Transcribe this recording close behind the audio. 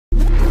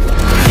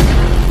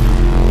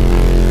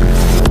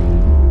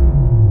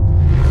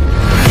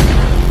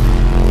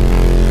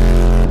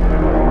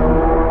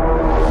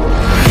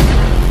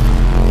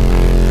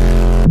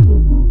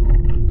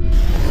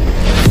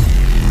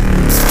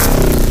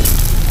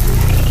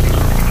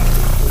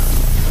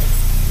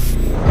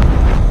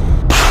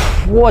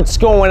What's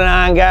going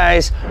on,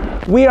 guys?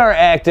 We are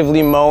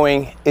actively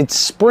mowing. It's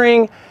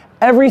spring.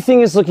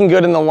 Everything is looking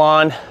good in the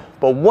lawn,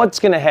 but what's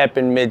gonna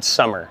happen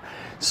midsummer?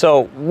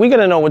 So we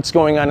gotta know what's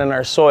going on in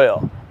our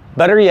soil.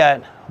 Better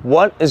yet,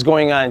 what is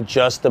going on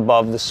just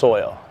above the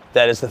soil?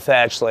 That is the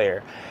thatch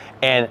layer.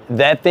 And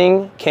that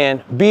thing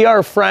can be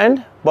our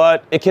friend,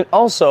 but it can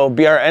also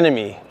be our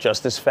enemy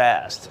just as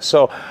fast.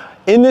 So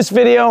in this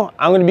video,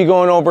 I'm gonna be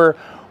going over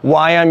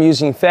why I'm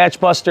using Thatch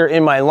Buster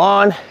in my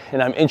lawn,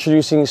 and I'm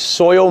introducing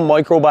soil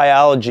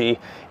microbiology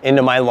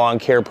into my lawn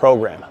care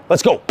program.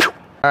 Let's go. All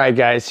right,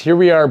 guys, here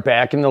we are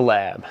back in the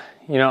lab.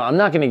 You know, I'm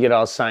not gonna get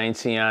all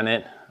sciencey on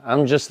it.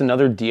 I'm just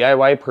another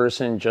DIY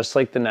person, just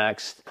like the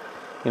next.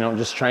 You know,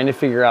 just trying to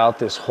figure out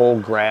this whole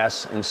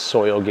grass and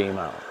soil game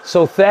out.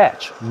 So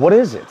thatch, what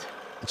is it?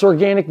 It's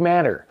organic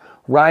matter.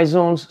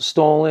 Rhizomes,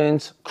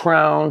 stolons,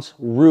 crowns,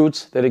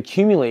 roots that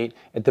accumulate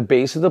at the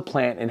base of the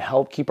plant and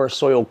help keep our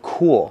soil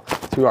cool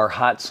through our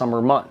hot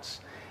summer months.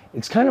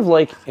 It's kind of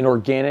like an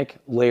organic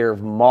layer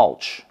of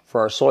mulch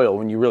for our soil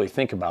when you really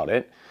think about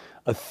it.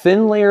 A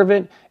thin layer of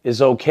it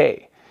is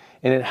okay,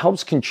 and it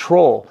helps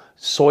control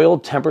soil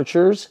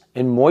temperatures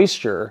and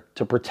moisture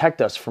to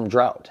protect us from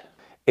drought.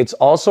 It's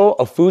also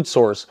a food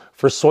source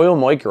for soil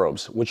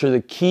microbes, which are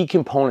the key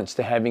components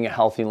to having a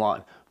healthy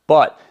lawn.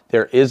 But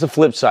there is a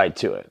flip side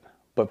to it.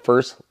 But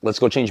first, let's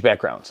go change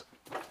backgrounds.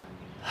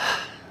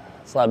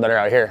 It's a lot better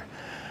out here.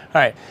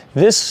 All right,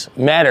 this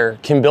matter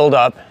can build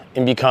up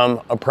and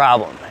become a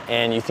problem.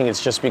 And you think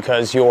it's just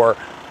because you're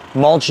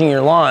mulching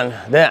your lawn.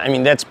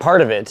 That's part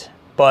of it.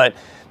 But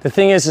the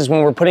thing is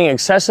when we're putting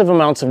excessive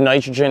amounts of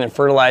nitrogen and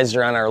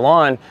fertilizer on our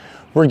lawn,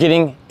 we're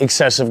getting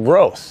excessive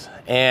growth.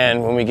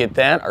 And when we get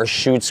that, our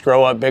shoots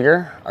grow up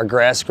bigger, our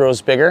grass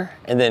grows bigger,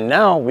 and then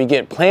now we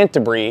get plant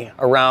debris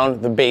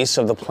around the base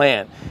of the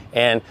plant.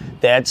 And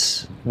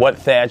that's what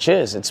thatch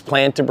is. It's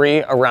plant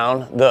debris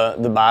around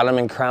the bottom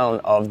and crown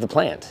of the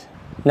plant.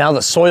 Now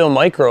the soil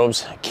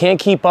microbes can't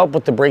keep up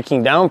with the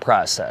breaking down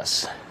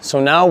process.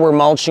 So now we're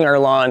mulching our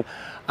lawn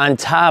on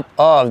top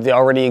of the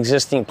already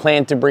existing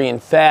plant debris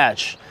and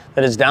thatch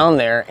that is down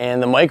there,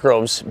 and the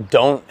microbes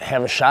don't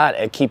have a shot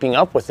at keeping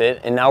up with it,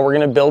 and now we're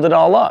gonna build it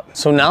all up.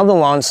 So now the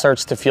lawn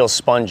starts to feel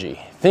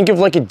spongy. Think of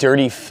like a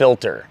dirty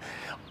filter.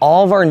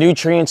 All of our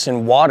nutrients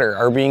and water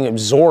are being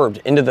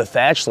absorbed into the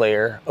thatch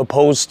layer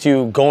opposed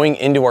to going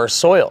into our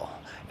soil.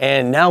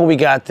 And now we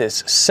got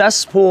this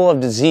cesspool of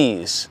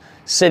disease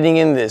sitting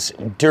in this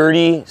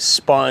dirty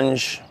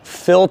sponge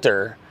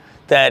filter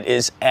that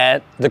is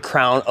at the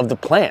crown of the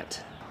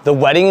plant. The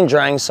wetting and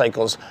drying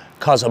cycles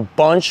cause a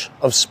bunch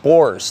of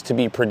spores to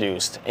be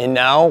produced. And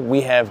now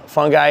we have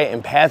fungi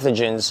and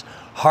pathogens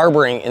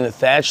harboring in the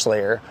thatch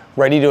layer,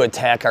 ready to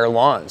attack our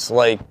lawns,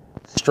 like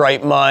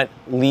stripe mutt,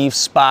 leaf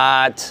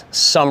spot,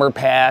 summer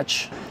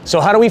patch.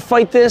 So how do we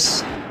fight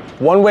this?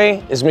 One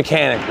way is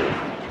mechanically.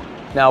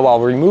 Now,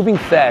 while removing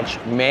thatch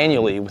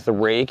manually with a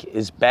rake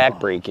is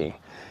backbreaking,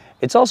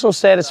 it's also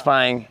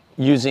satisfying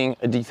using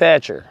a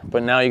dethatcher.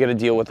 But now you gotta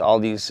deal with all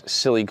these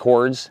silly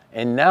cords,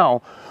 and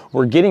now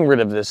we're getting rid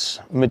of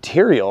this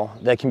material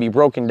that can be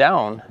broken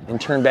down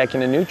and turned back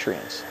into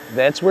nutrients.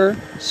 That's where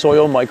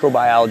soil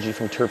microbiology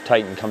from Turf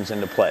Titan comes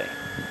into play.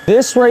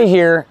 This right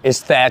here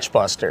is Thatch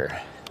Buster.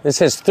 This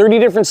has 30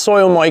 different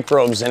soil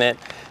microbes in it.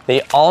 They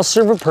all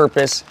serve a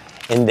purpose,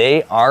 and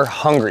they are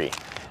hungry.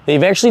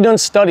 They've actually done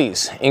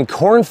studies in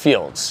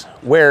cornfields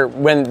where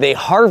when they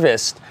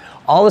harvest,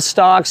 all the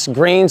stalks,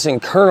 grains,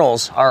 and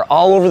kernels are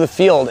all over the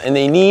field, and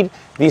they need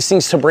these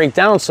things to break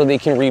down so they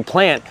can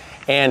replant.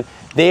 And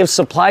they have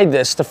supplied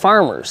this to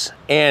farmers,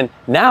 and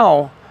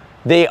now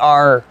they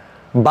are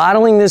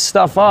bottling this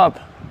stuff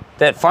up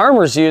that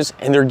farmers use,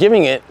 and they're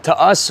giving it to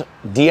us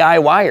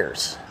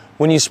DIYers.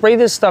 When you spray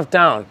this stuff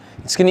down,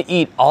 it's gonna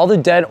eat all the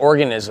dead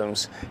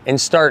organisms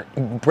and start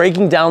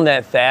breaking down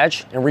that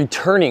thatch and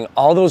returning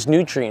all those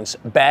nutrients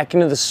back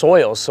into the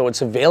soil so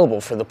it's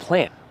available for the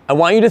plant. I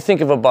want you to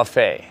think of a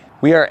buffet.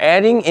 We are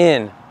adding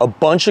in a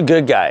bunch of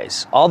good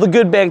guys, all the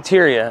good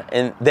bacteria,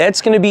 and that's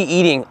gonna be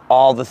eating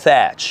all the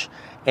thatch.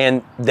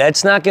 And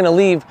that's not gonna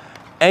leave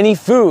any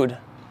food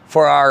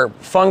for our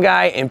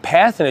fungi and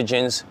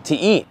pathogens to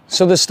eat.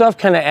 So this stuff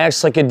kind of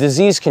acts like a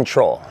disease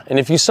control. And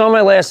if you saw my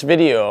last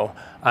video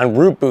on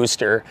Root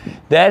Booster,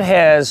 that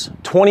has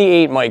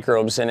 28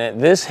 microbes in it.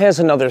 This has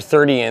another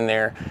 30 in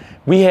there.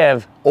 We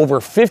have over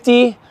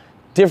 50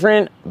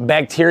 different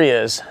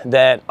bacterias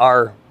that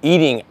are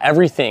eating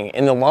everything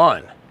in the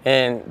lawn.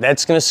 And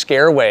that's gonna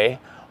scare away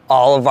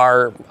all of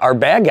our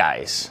bad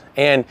guys.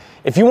 And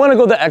if you wanna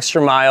go the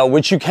extra mile,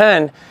 which you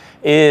can,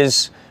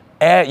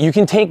 you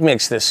can tank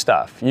mix this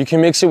stuff. You can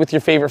mix it with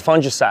your favorite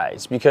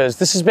fungicides, because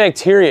this is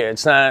bacteria.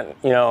 It's not,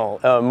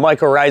 a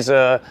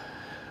mycorrhiza,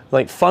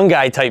 like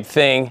fungi type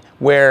thing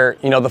where,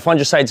 the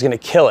fungicide's gonna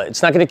kill it.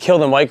 It's not gonna kill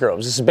the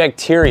microbes. This is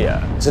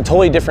bacteria. It's a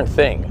totally different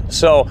thing.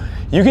 So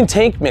you can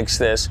tank mix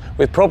this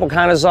with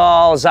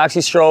propiconazole,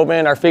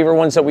 azoxystrobin, our favorite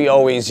ones that we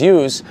always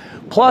use,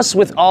 plus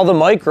with all the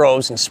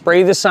microbes, and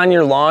spray this on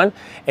your lawn,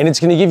 and it's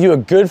gonna give you a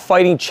good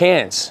fighting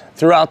chance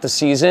throughout the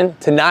season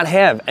to not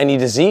have any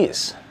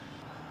disease.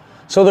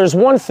 So there's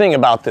one thing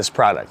about this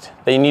product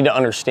that you need to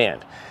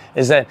understand,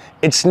 is that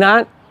it's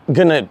not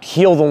gonna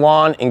heal the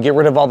lawn and get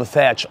rid of all the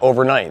thatch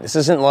overnight. This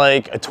isn't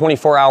like a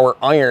 24-hour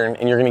iron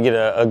and you're gonna get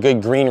a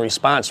good green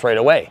response right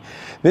away.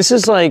 This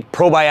is like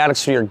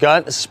probiotics for your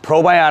gut. This is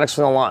probiotics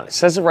for the lawn. It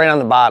says it right on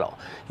the bottle.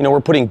 You know, we're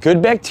putting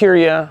good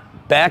bacteria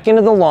back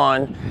into the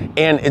lawn,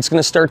 and it's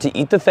gonna start to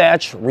eat the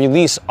thatch,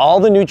 release all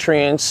the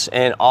nutrients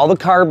and all the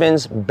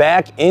carbons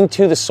back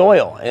into the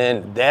soil,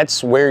 and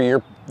that's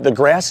where the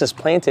grass is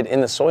planted,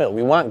 in the soil.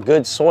 We want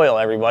good soil,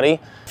 everybody.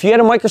 If you had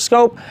a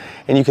microscope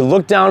and you could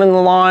look down in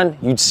the lawn,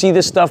 you'd see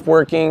this stuff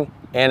working,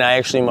 and I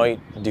actually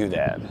might do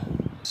that.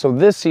 So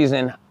this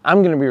season,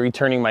 I'm gonna be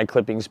returning my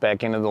clippings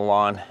back into the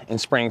lawn and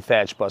spraying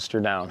Thatch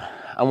Buster down.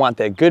 I want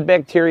that good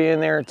bacteria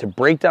in there to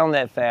break down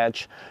that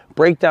thatch,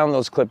 break down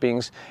those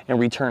clippings, and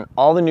return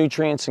all the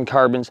nutrients and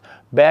carbons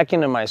back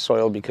into my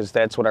soil, because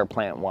that's what our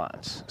plant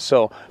wants.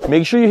 So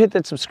make sure you hit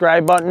that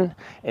subscribe button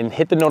and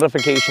hit the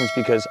notifications,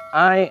 because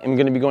I am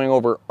going to be going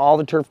over all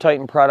the Turf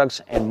Titan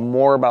products and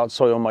more about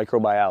soil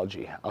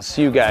microbiology. I'll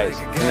see you guys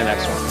in the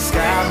next one.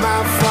 Sky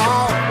might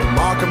fall, the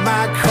market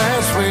might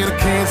crash when I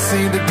can't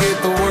seem to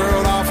get the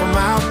world off of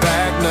my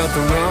back.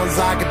 Nothing runs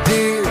like a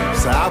deer,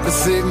 so I'll be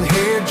sitting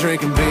here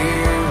drinking beer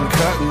and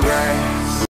cutting grass.